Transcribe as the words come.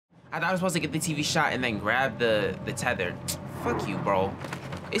I thought I was supposed to get the TV shot and then grab the tether. Fuck you, bro.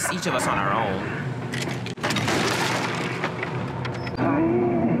 It's each of us on our own.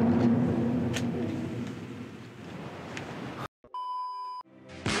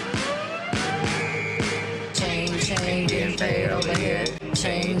 Chain, getting paid over here.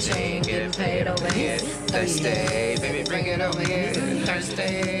 Chain, getting paid over here. Thursday, baby, bring it over here.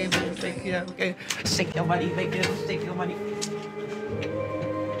 Thursday, baby, bring it over here. Shake your money, make it, shake your money.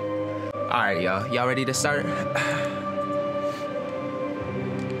 Alright, y'all. Y'all ready to start?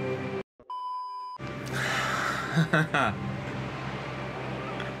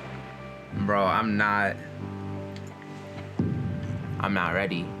 Bro, I'm not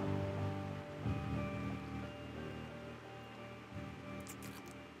ready.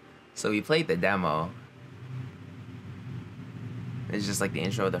 So we played the demo. It's just like the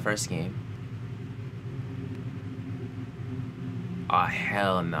intro of the first game. Oh,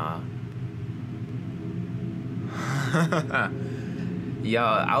 hell no. Yo,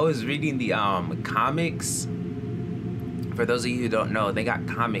 I was reading the comics. For those of you who don't know, they got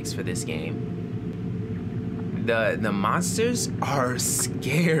comics for this game. The monsters are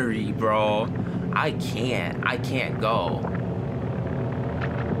scary, bro. I can't go.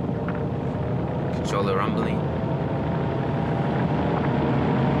 Controller rumbling.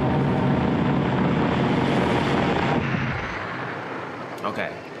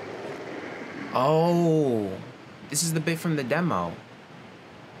 Okay. Oh, this is the bit from the demo.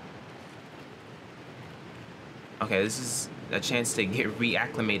 Okay, this is a chance to get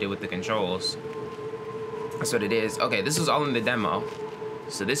reacclimated with the controls. That's what it is. Okay, this was all in the demo.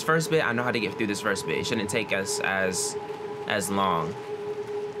 So this first bit, I know how to get through this first bit. It shouldn't take us as long.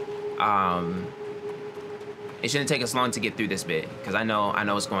 It shouldn't take us long to get through this bit, because I know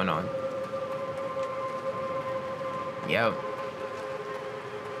what's going on. Yep.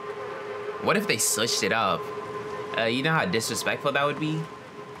 What if they switched it up? You know how disrespectful that would be?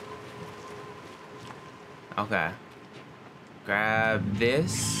 Okay. Grab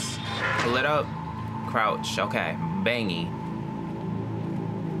this. Pull it up. Crouch. Okay. Bangy.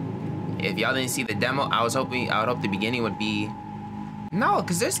 If y'all didn't see the demo, I would hope the beginning would be... No,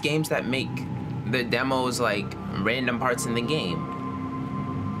 because there's games that make the demos like random parts in the game.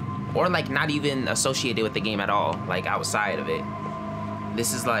 Or like not even associated with the game at all. Like outside of it.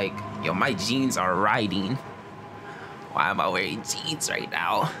 This is like, yo, my jeans are riding. Why am I wearing jeans right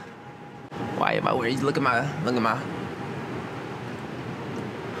now? Why am I wearing, look at my.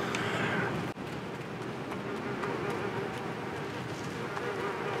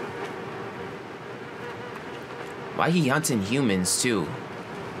 Why he hunting humans too?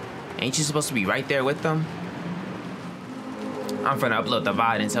 Ain't you supposed to be right there with them? I'm finna upload the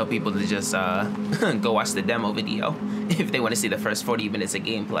VOD and tell people to just go watch the demo video if they want to see the first 40 minutes of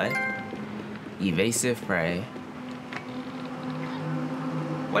gameplay. Evasive prey.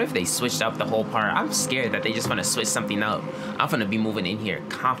 What if they switched up the whole part? I'm scared that they just want to switch something up. I'm finna be moving in here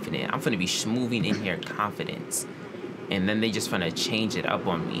confident. I'm finna be moving in here confident. And then they just finna change it up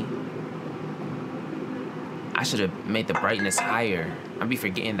on me. I should have made the brightness higher. I'll be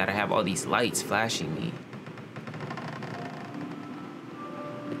forgetting that I have all these lights flashing me.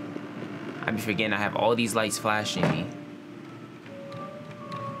 I'll be forgetting I have all these lights flashing me.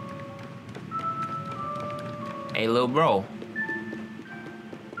 Hey, little bro.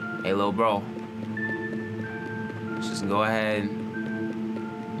 Hey, little bro. Just go ahead.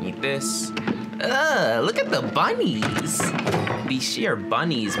 Eat this. Look at the bunnies. These sheer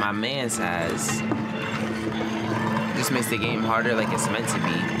bunnies my man's has. Just makes the game harder like it's meant to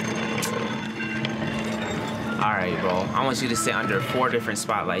be. Alright, bro. I want you to sit under 4 different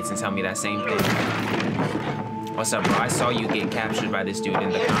spotlights and tell me that same thing. What's up, bro? I saw you get captured by this dude in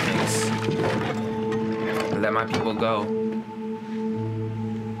the comics. Let my people go.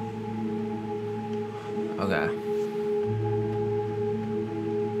 Okay.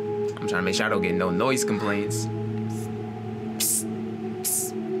 I'm trying to make sure I don't get no noise complaints. Psst.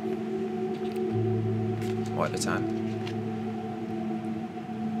 Psst. All the time.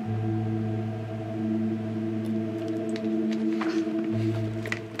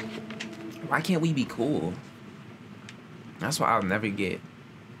 Why can't we be cool? That's what I'll never get.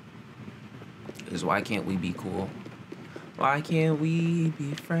 Is why can't we be cool? Why can't we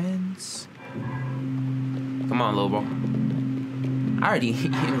be friends? Come on, little bro.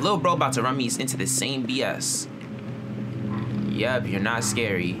 Little bro about to run me into the same BS. Yep, you're not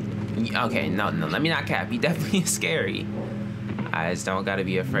scary. Okay, no, let me not cap. You definitely is scary. I just don't gotta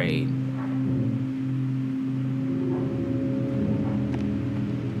be afraid.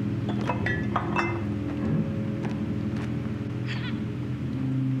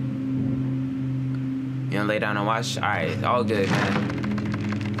 You gonna lay down and watch? All right, all good, man.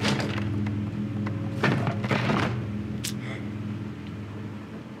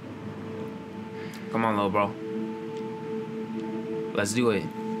 Come on, little bro. Let's do it.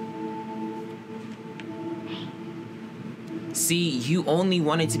 See, you only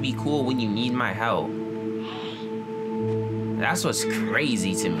want it to be cool when you need my help. That's what's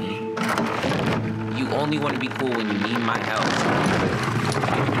crazy to me. You only want to be cool when you need my help.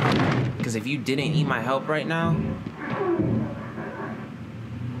 Because if you didn't need my help right now,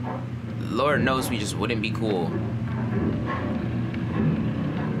 Lord knows we just wouldn't be cool.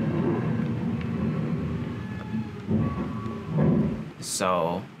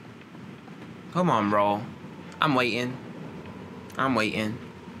 So, come on, bro. I'm waiting. I'm waiting.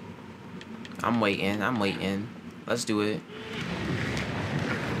 I'm waiting. I'm waiting. Let's do it.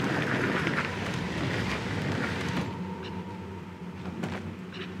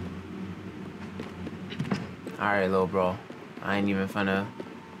 Alright, little bro. I ain't even finna.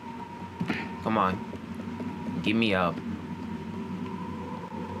 Come on. Get me up.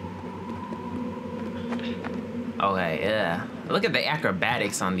 Okay, yeah. Look at the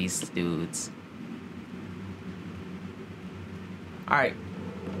acrobatics on these dudes. Alright.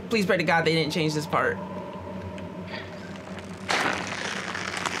 Please pray to God they didn't change this part.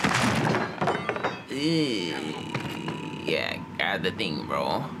 Yeah, grab the thing,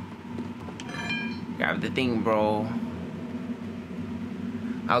 bro. Grab the thing, bro.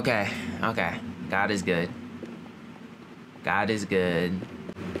 Okay, okay. God is good. God is good.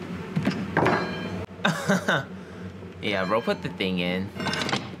 Yeah, bro, put the thing in.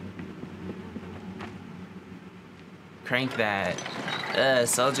 Crank that.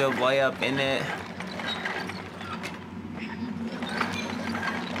 Soldier boy up in it.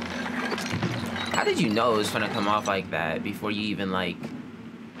 How did you know it was gonna come off like that before you even, like,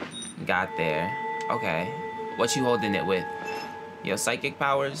 got there? Okay. What you holding it with? Your psychic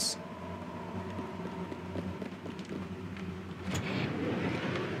powers?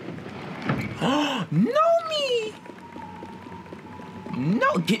 No, me!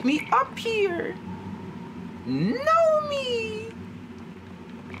 No, get me up here! No, me!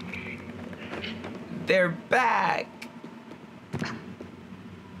 They're back!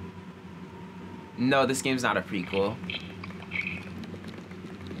 No, this game's not a prequel.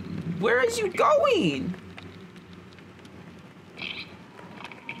 Where is you going?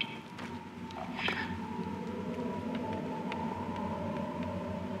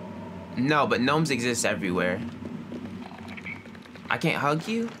 No, but gnomes exist everywhere. I can't hug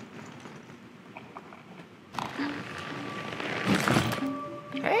you?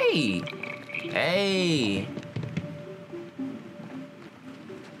 Hey! Hey!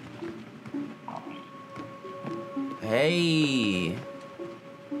 Hey!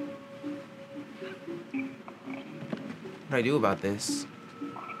 What do I do about this?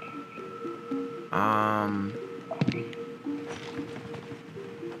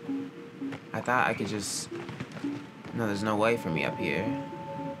 I thought I could just... No, there's no way for me up here.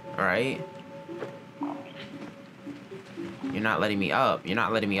 Alright? You're not letting me up. You're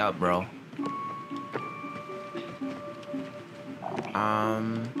not letting me up, bro.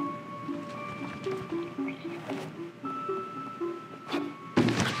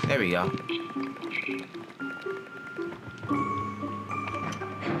 There we go.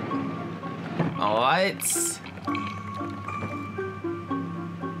 What?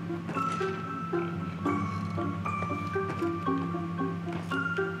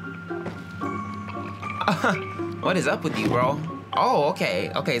 What is up with you, bro? Oh,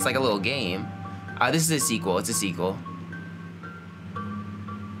 okay. Okay, it's like a little game. This is a sequel. It's a sequel.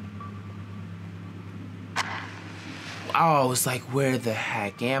 Oh, it's like, where the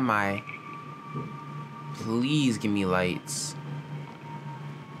heck am I? Please give me lights.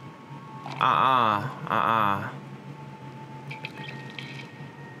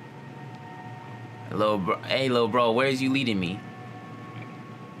 Little bro, hey, little bro, where's you leading me?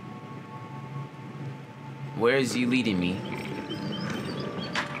 Where's you leading me?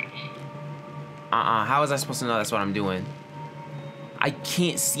 How was I supposed to know that's what I'm doing? I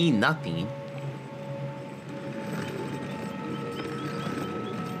can't see nothing.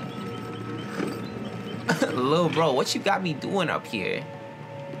 Little bro, what you got me doing up here?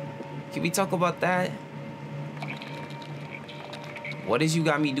 Can we talk about that? What is you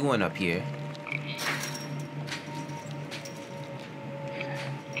got me doing up here?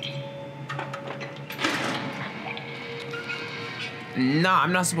 Nah,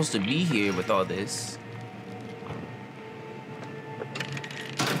 I'm not supposed to be here with all this.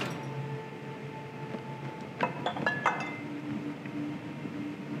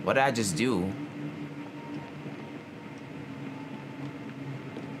 What did I just do?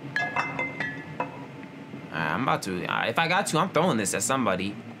 I'm about to. If I got to, I'm throwing this at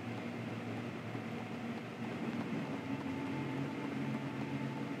somebody.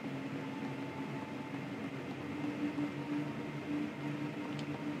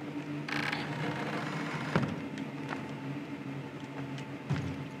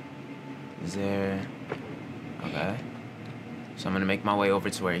 Is there... Okay. So I'm gonna make my way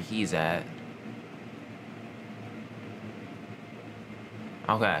over to where he's at.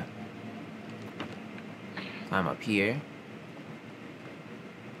 Okay. Climb up here.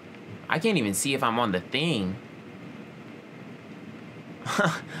 I can't even see if I'm on the thing.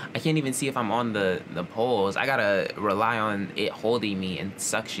 I can't even see if I'm on the poles. I gotta rely on it holding me and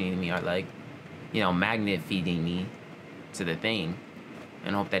suctioning me, or like, you know, magnet feeding me to the thing,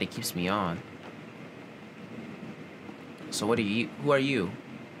 and hope that it keeps me on. So what are you? Who are you?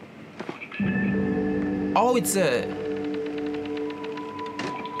 Oh, it's a...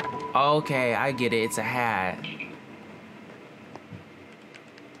 Okay, I get it. It's a hat.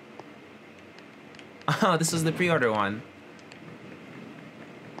 Oh, this was the pre-order one.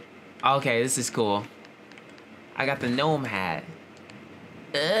 Okay, this is cool. I got the gnome hat.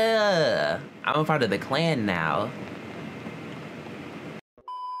 Ugh. I'm a part of the clan now.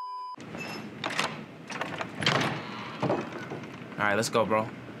 Alright, let's go, bro.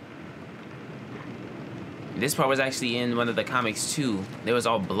 This part was actually in one of the comics too. There was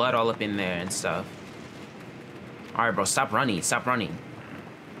all blood all up in there and stuff. Alright, bro, stop running. Stop running.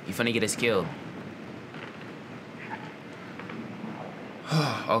 You finna get us killed.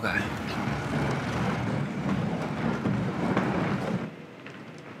 Okay.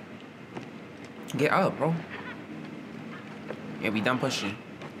 Get up, bro. Yeah, we done pushing.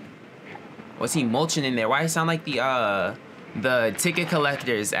 What's he mulching in there? Why it sound like the ticket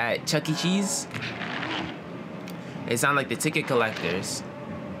collectors at Chuck E. Cheese? They sound like the ticket collectors.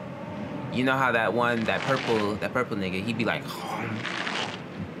 You know how that purple nigga, he'd be like,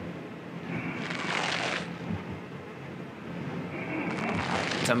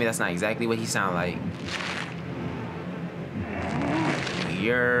 Tell me that's not exactly what he sound like.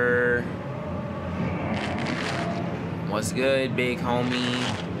 What's good, big homie?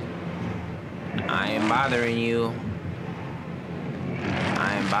 I am bothering you.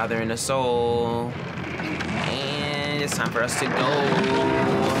 I am bothering a soul. And it's time for us to go.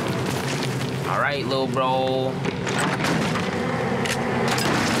 Alright, little bro.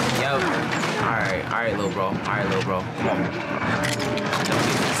 Yep. Alright, little bro. Alright, little bro. Come on. Don't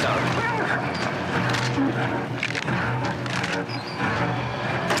get messed up.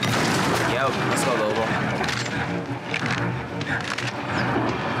 Yep, let's go, little bro.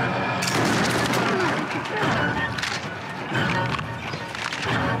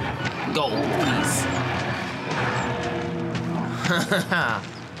 Go, please.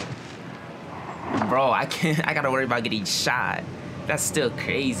 Bro, I gotta worry about getting shot. That's still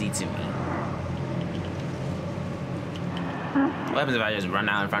crazy to me. What happens if I just run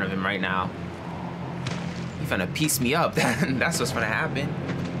out in front of him right now? He finna piece me up. That's what's gonna happen.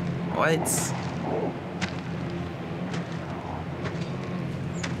 What?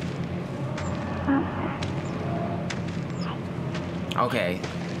 Okay,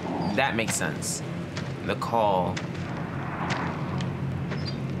 that makes sense. The call.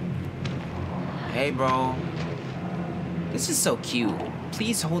 Hey, bro. This is so cute.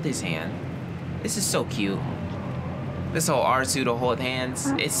 Please hold his hand. This is so cute. This whole R2 to hold hands,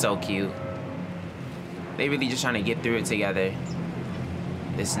 it's so cute. They really just trying to get through it together.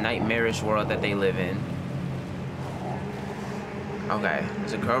 This nightmarish world that they live in. Okay,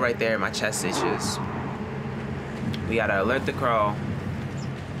 there's a crow right there. My chest itches. We gotta alert the crow.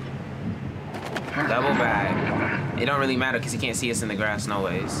 Double back. It don't really matter because he can't see us in the grass no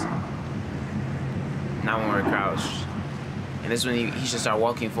ways. Not when we're crouched. And this is when he should start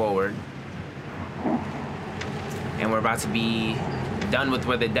walking forward. And we're about to be done with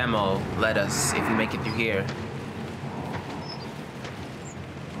where the demo led us if we make it through here.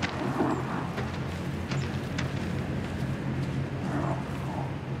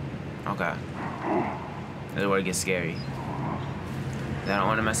 Okay. This is where it gets scary. I don't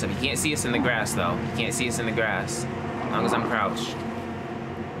want to mess up. He can't see us in the grass, though. He can't see us in the grass. As long as I'm crouched.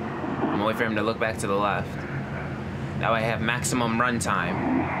 I'm gonna wait for him to look back to the left. That way I have maximum run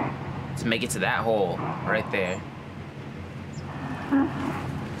time to make it to that hole right there.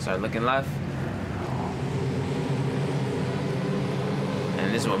 Start looking left.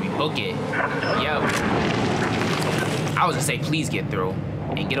 And this is where we book it. Yo. I was gonna say, please get through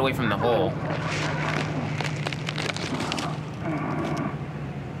and get away from the hole.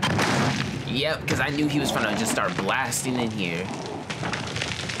 Yep, because I knew he was gonna just start blasting in here.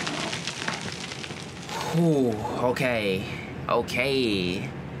 Ooh, okay. Okay.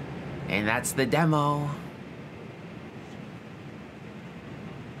 And that's the demo.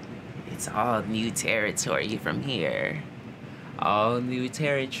 It's all new territory from here. All new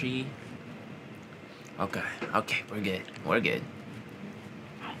territory. Okay, okay, we're good. We're good.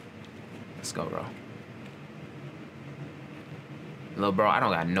 Let's go, bro. Little bro, I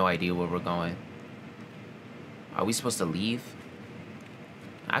don't got no idea where we're going. Are we supposed to leave?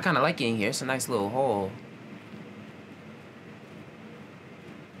 I kind of like it in here. It's a nice little hole.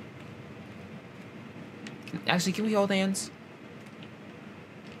 Actually, can we hold hands?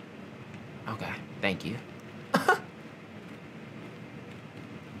 Okay, thank you.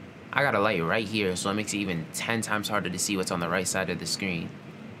 I got a light right here, so it makes it even 10 times harder to see what's on the right side of the screen.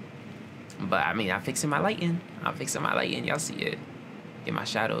 But, I mean, I'm fixing my lighting. I'm fixing my lighting. Y'all see it. Get my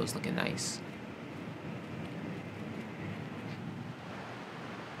shadows looking nice.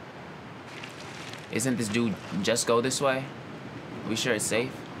 Isn't this dude just go this way? We sure it's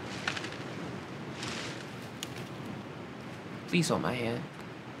safe? Please hold my hand.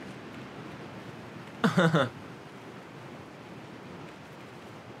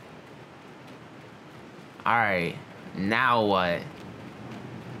 Alright, now what?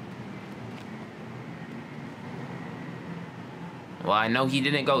 Well, I know he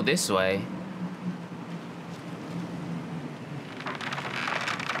didn't go this way.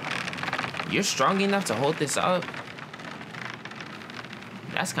 You're strong enough to hold this up?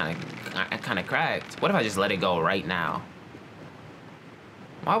 That's kind of cracked. What if I just let it go right now?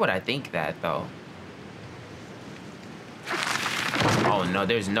 Why would I think that, though? Oh, no,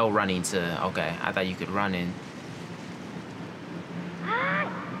 there's no running to... Okay, I thought you could run in.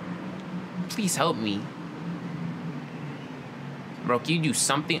 Please help me. Bro, can you do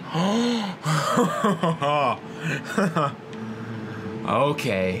something?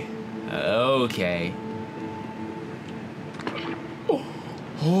 Okay. Okay.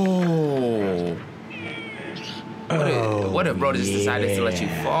 Oh. What if bro just decided to let you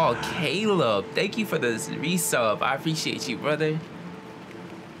fall? Caleb, thank you for the resub. I appreciate you, brother.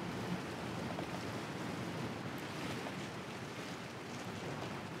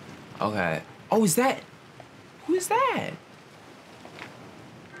 Okay. Oh, is that? Who is that?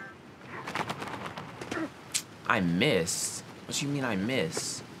 I missed. What you mean I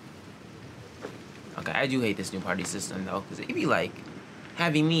missed? Okay, I do hate this new party system though, because it be like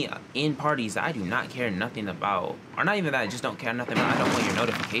having me in parties that I do not care nothing about. Or not even that, I just don't care nothing about. I don't want your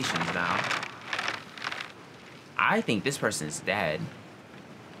notifications now. I think this person's dead.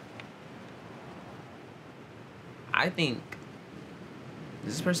 I think...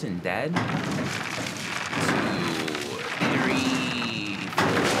 Is this person dead? 2, 3,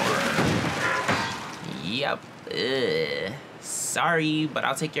 4. Yep. Ugh. Sorry, but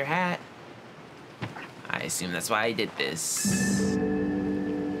I'll take your hat. I assume that's why I did this.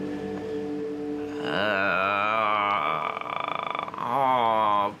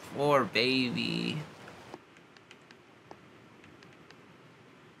 Oh, poor baby.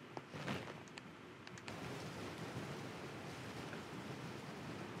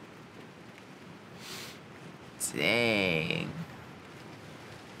 Dang.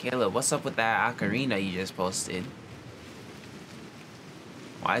 Caleb, what's up with that Ocarina you just posted?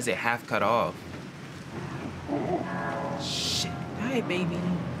 Why is it half cut off? Shit. Hi, baby.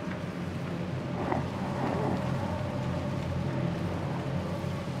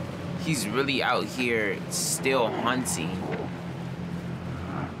 He's really out here still hunting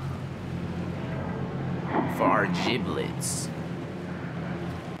for our giblets.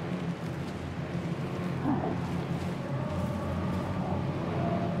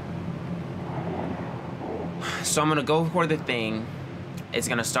 So I'm gonna go for the thing. It's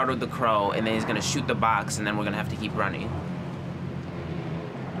gonna start with the crow, and then he's gonna shoot the box, and then we're gonna have to keep running.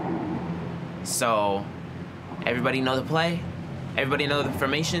 So, everybody know the play? Everybody know the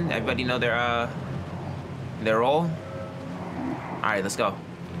formation? Everybody know their role? Alright, let's go.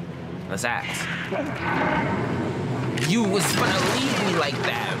 Let's act. You was gonna leave me like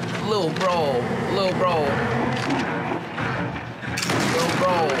that, little bro, little bro.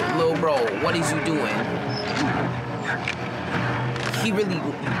 Little bro, what is you doing? He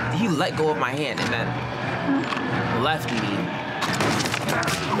let go of my hand and then left me.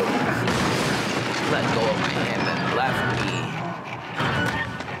 Let go of my hand and left me.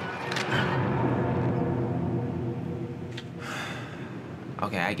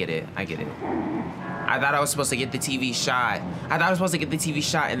 Okay, I get it. I thought I was supposed to get the TV shot.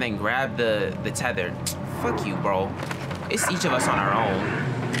 And then grab the tether. Fuck you, bro. It's each of us on our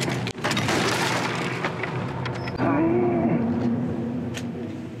own.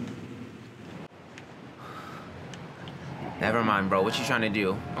 on, bro. What you trying to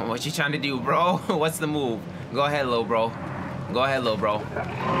do? What you trying to do, bro? What's the move? Go ahead, little bro. Go ahead, little bro. He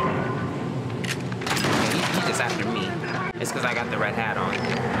just after me. It's because I got the red hat on.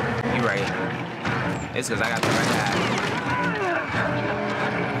 You right. It's because I got the red hat.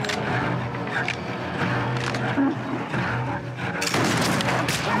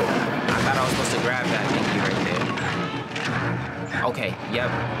 I thought I was supposed to grab that thingy right there. Okay,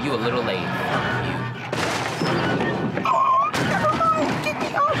 yep. You a little late. Fuck you. Oh, never mind. Get me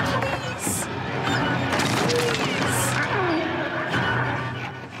up, please.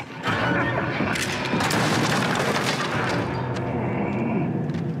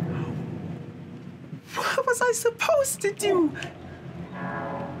 What was I supposed to do?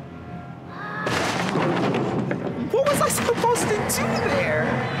 What was I supposed to do there?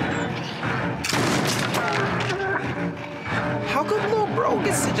 How come little bro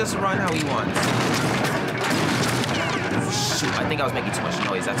gets to just run how he wants? Shoot, I think I was making too much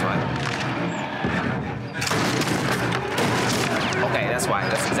noise, that's why. Okay, that's why.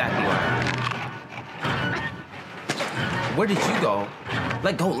 That's exactly why. Where did you go?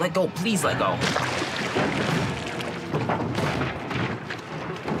 Let go, please let go.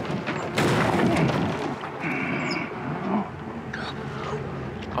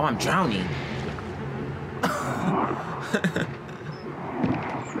 Oh, I'm drowning.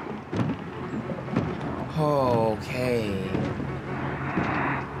 Okay.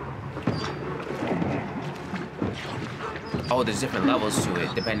 Oh, there's different levels to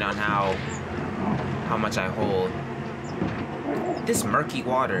it, depending on how much I hold. This murky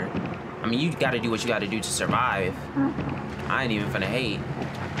water. I mean, you gotta do what you gotta do to survive. I ain't even finna hate.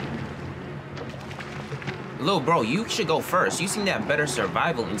 Little bro, you should go first. You seem to have better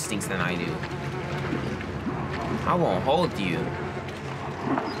survival instincts than I do. I won't hold you.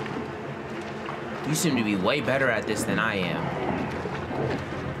 You seem to be way better at this than I am.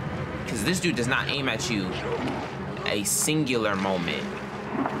 Because this dude does not aim at you a singular moment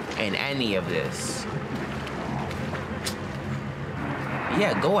in any of this.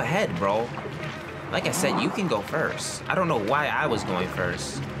 Yeah, go ahead, bro. Like I said, you can go first. I don't know why I was going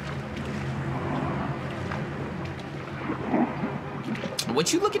first.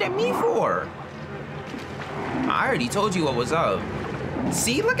 What you looking at me for? I already told you what was up.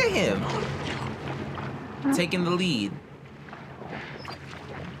 See, look at him. Taking the lead.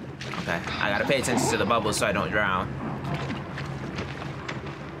 Okay, I gotta pay attention to the bubbles so I don't drown.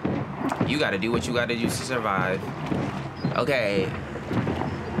 You gotta do what you gotta do to survive. Okay.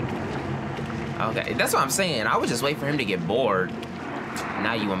 Okay, that's what I'm saying. I was just waiting for him to get bored.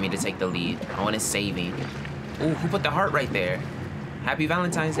 Now you want me to take the lead. I want his saving. Ooh, who put the heart right there? Happy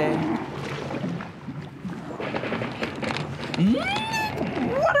Valentine's Day.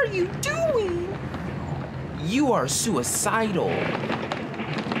 What are you doing? You are suicidal.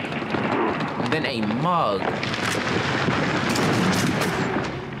 Then a mug.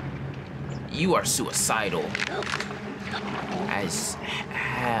 You are suicidal. As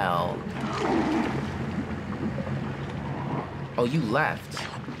hell. Oh, you left.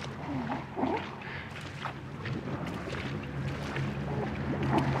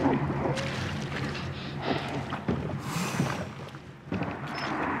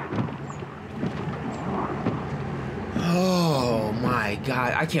 Oh my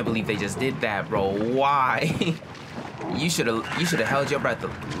God, I can't believe they just did that, bro. Why? You should have held your breath a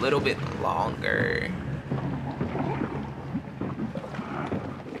little bit longer.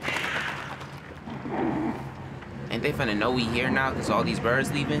 Ain't they finna know we here now because all these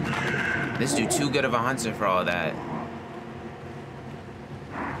birds leaving? This dude too good of a hunter for all that.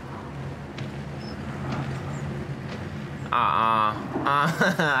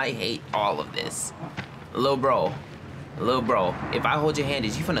 I hate all of this. Lil bro, if I hold your hand,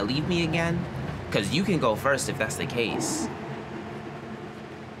 is you finna leave me again? Because you can go first if that's the case.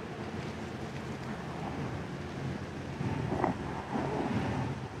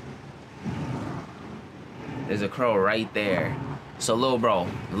 There's a crow right there. So, lil bro,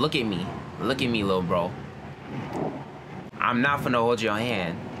 look at me. Look at me, lil bro. I'm not finna hold your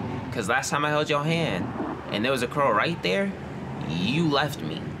hand. Because last time I held your hand, and there was a crow right there, you left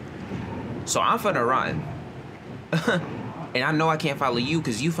me. So I'm finna run. And I know I can't follow you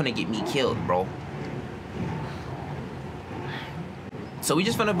because you finna get me killed, bro. So we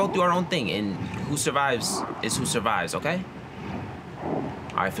just finna both do our own thing, and who survives is who survives, okay?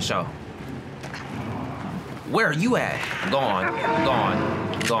 Alright, for sure. Where are you at? Gone.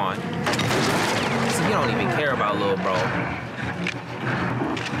 So you don't even care about little bro.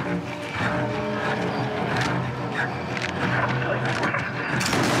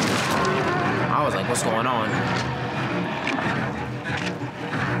 I was like, what's going on?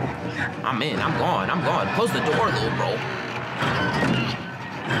 I'm in. I'm gone. I'm gone. Close the door, little bro.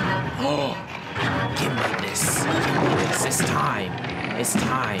 Oh, give me this. Give me this. It's time. It's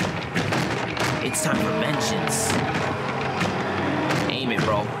time. It's time for vengeance. Aim it,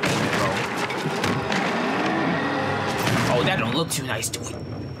 bro. Aim it, bro. Oh, that don't look too nice, do it.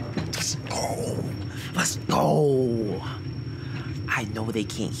 Let's go. Let's go. I know they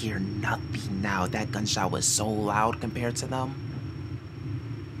can't hear nothing now. That gunshot was so loud compared to them.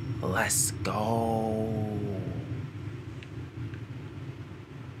 Let's go.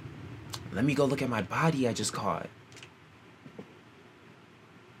 Let me go look at my body I just caught.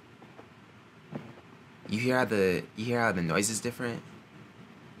 You hear how the noise is different?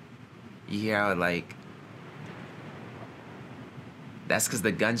 You hear how like that's because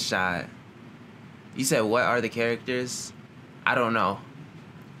the gunshot. You said what are the characters? I don't know.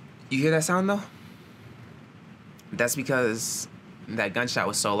 You hear that sound though? That's because that gunshot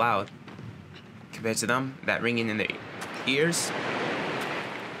was so loud compared to them. That ringing in their ears.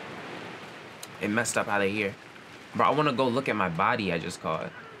 It messed up how they hear. Bro, I want to go look at my body I just caught.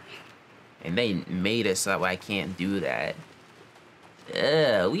 And they made it so that way I can't do that.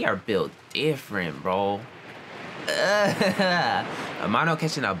 We are built different, bro. Amano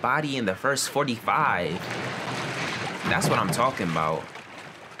catching a body in the first 45. That's what I'm talking about.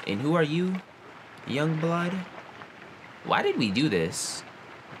 And who are you, young blood? Why did we do this?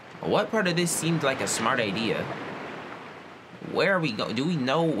 What part of this seemed like a smart idea? Where are we going? Do we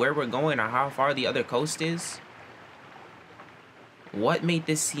know where we're going or how far the other coast is? What made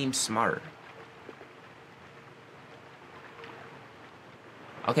this seem smart?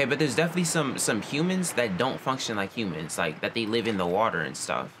 Okay, but there's definitely some humans that don't function like humans, like that they live in the water and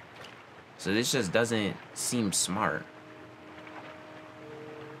stuff. So this just doesn't seem smart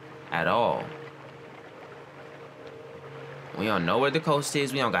at all. We don't know where the coast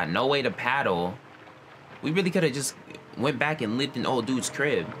is. We don't got no way to paddle. We really could have just went back and lived in old dude's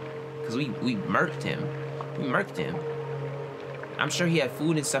crib, because we murked him. We murked him. I'm sure he had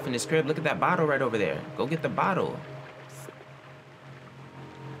food and stuff in his crib. Look at that bottle right over there. Go get the bottle.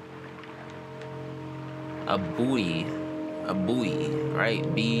 A buoy, right?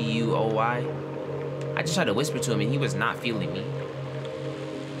 B-U-O-Y. I just tried to whisper to him and he was not feeling me.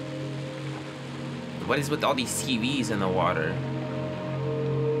 What is with all these TVs in the water?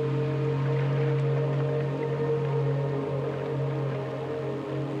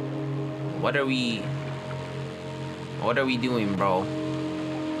 What are we doing, bro?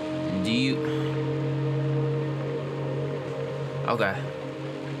 Do you... Okay.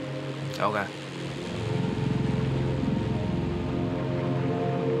 Okay.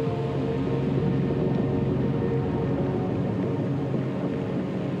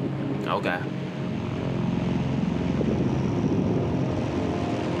 Okay.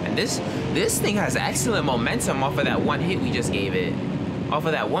 And this thing has excellent momentum off of that one hit we just gave it. Off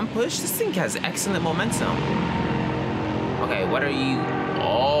of that one push, this thing has excellent momentum. Okay, what are you?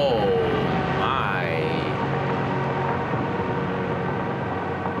 Oh my.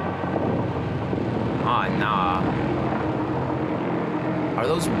 Oh nah. Are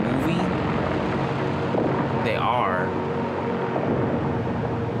those moving? They are.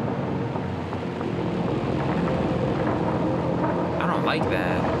 I don't like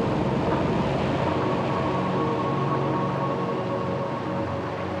that.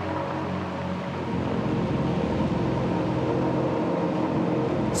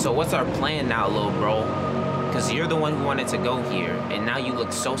 So what's our plan now, little bro? Because you're the one who wanted to go here, and now you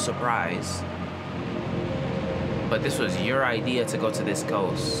look so surprised. But this was your idea to go to this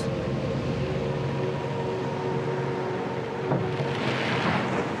coast.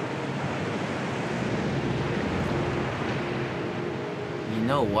 You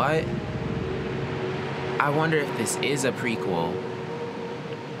know what? I wonder if this is a prequel.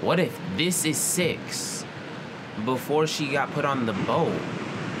 What if this is 6 before she got put on the boat?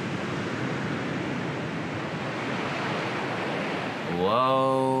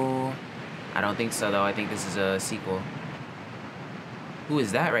 Whoa. I don't think so, though. I think this is a sequel. Who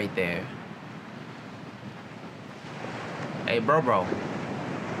is that right there? Hey, bro. Bro.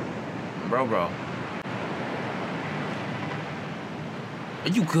 Are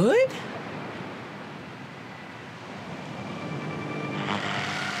you good?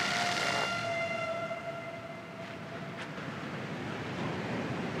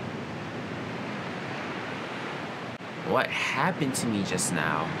 What happened to me just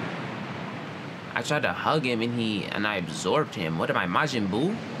now? I tried to hug him and I absorbed him. What am I, Majin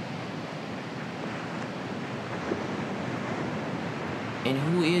Buu? And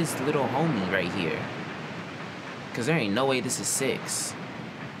who is little homie right here? Because there ain't no way this is 6.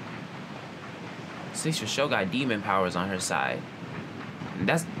 6 for sure got demon powers on her side.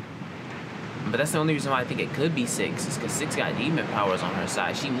 But that's the only reason why I think it could be 6, is because 6 got demon powers on her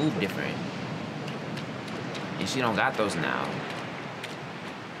side. She moved different. And she don't got those now.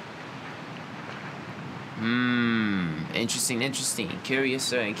 Interesting, interesting.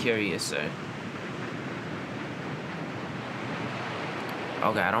 Curiouser and curiouser.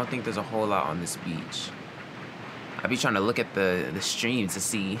 Okay, I don't think there's a whole lot on this beach. I be trying to look at the stream to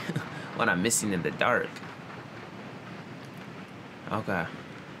see what I'm missing in the dark. Okay.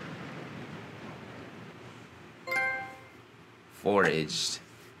 Foraged.